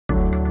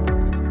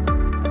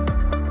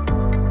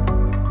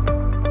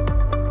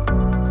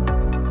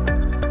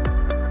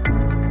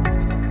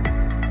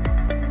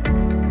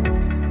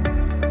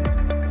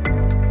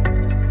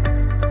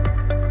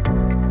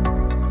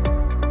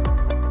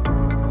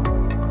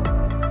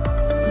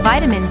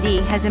Vitamin D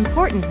has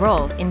important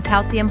role in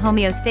calcium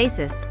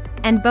homeostasis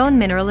and bone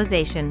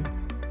mineralization.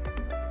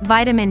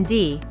 Vitamin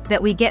D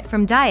that we get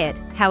from diet,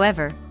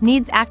 however,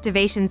 needs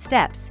activation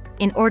steps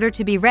in order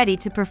to be ready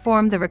to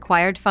perform the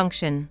required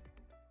function.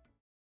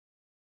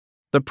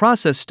 The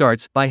process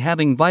starts by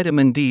having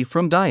vitamin D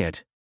from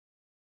diet.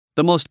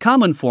 The most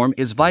common form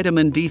is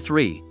vitamin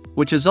D3,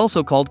 which is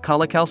also called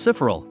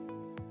cholecalciferol.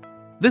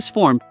 This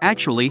form,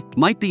 actually,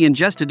 might be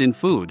ingested in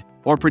food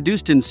or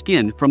produced in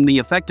skin from the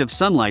effect of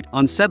sunlight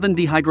on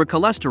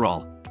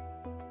 7-dehydrocholesterol.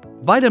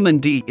 Vitamin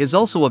D is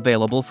also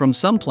available from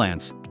some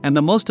plants, and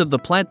the most of the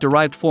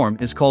plant-derived form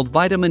is called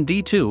vitamin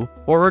D2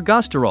 or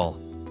ergosterol.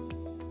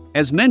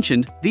 As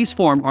mentioned, these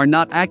forms are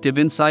not active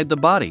inside the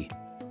body.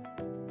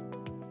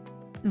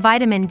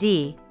 Vitamin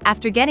D,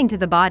 after getting to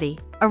the body,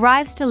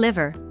 arrives to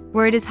liver,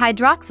 where it is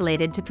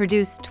hydroxylated to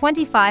produce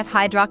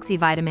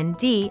 25-hydroxyvitamin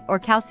D or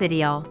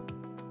calcidiol.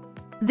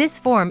 This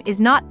form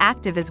is not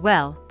active as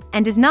well,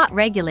 and is not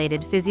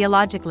regulated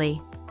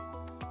physiologically.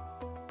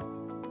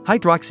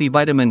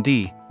 Hydroxyvitamin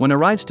D, when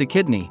arrives to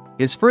kidney,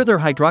 is further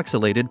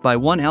hydroxylated by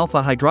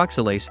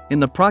 1-alpha-hydroxylase in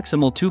the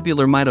proximal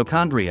tubular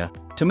mitochondria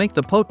to make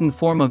the potent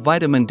form of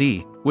vitamin D,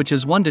 which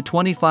is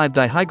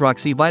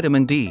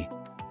 1,25-dihydroxyvitamin D.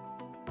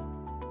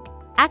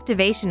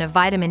 Activation of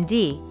vitamin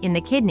D in the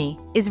kidney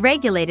is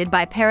regulated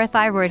by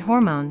parathyroid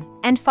hormone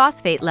and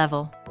phosphate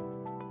level.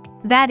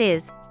 That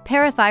is,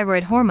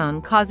 parathyroid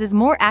hormone causes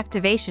more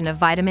activation of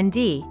vitamin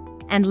D,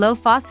 and low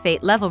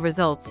phosphate level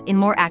results in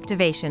more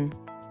activation.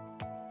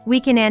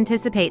 We can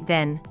anticipate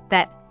then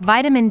that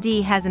vitamin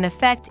D has an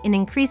effect in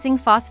increasing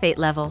phosphate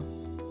level.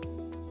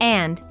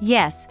 And,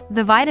 yes,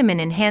 the vitamin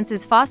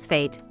enhances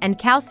phosphate and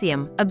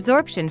calcium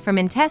absorption from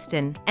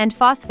intestine and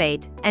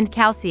phosphate and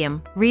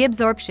calcium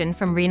reabsorption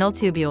from renal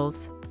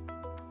tubules.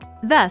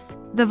 Thus,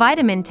 the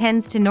vitamin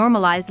tends to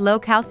normalize low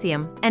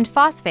calcium and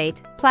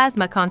phosphate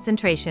plasma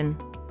concentration.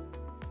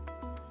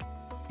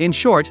 In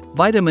short,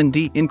 vitamin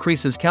D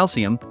increases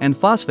calcium and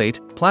phosphate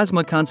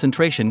plasma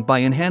concentration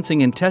by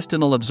enhancing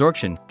intestinal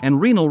absorption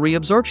and renal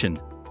reabsorption.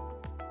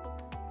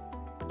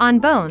 On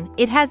bone,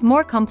 it has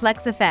more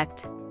complex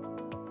effect.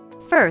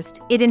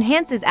 First, it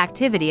enhances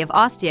activity of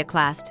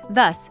osteoclast,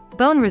 thus,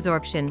 bone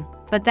resorption,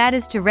 but that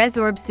is to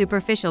resorb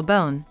superficial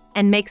bone,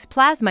 and makes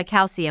plasma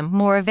calcium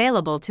more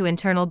available to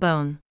internal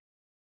bone.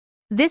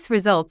 This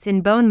results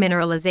in bone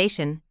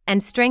mineralization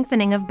and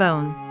strengthening of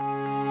bone.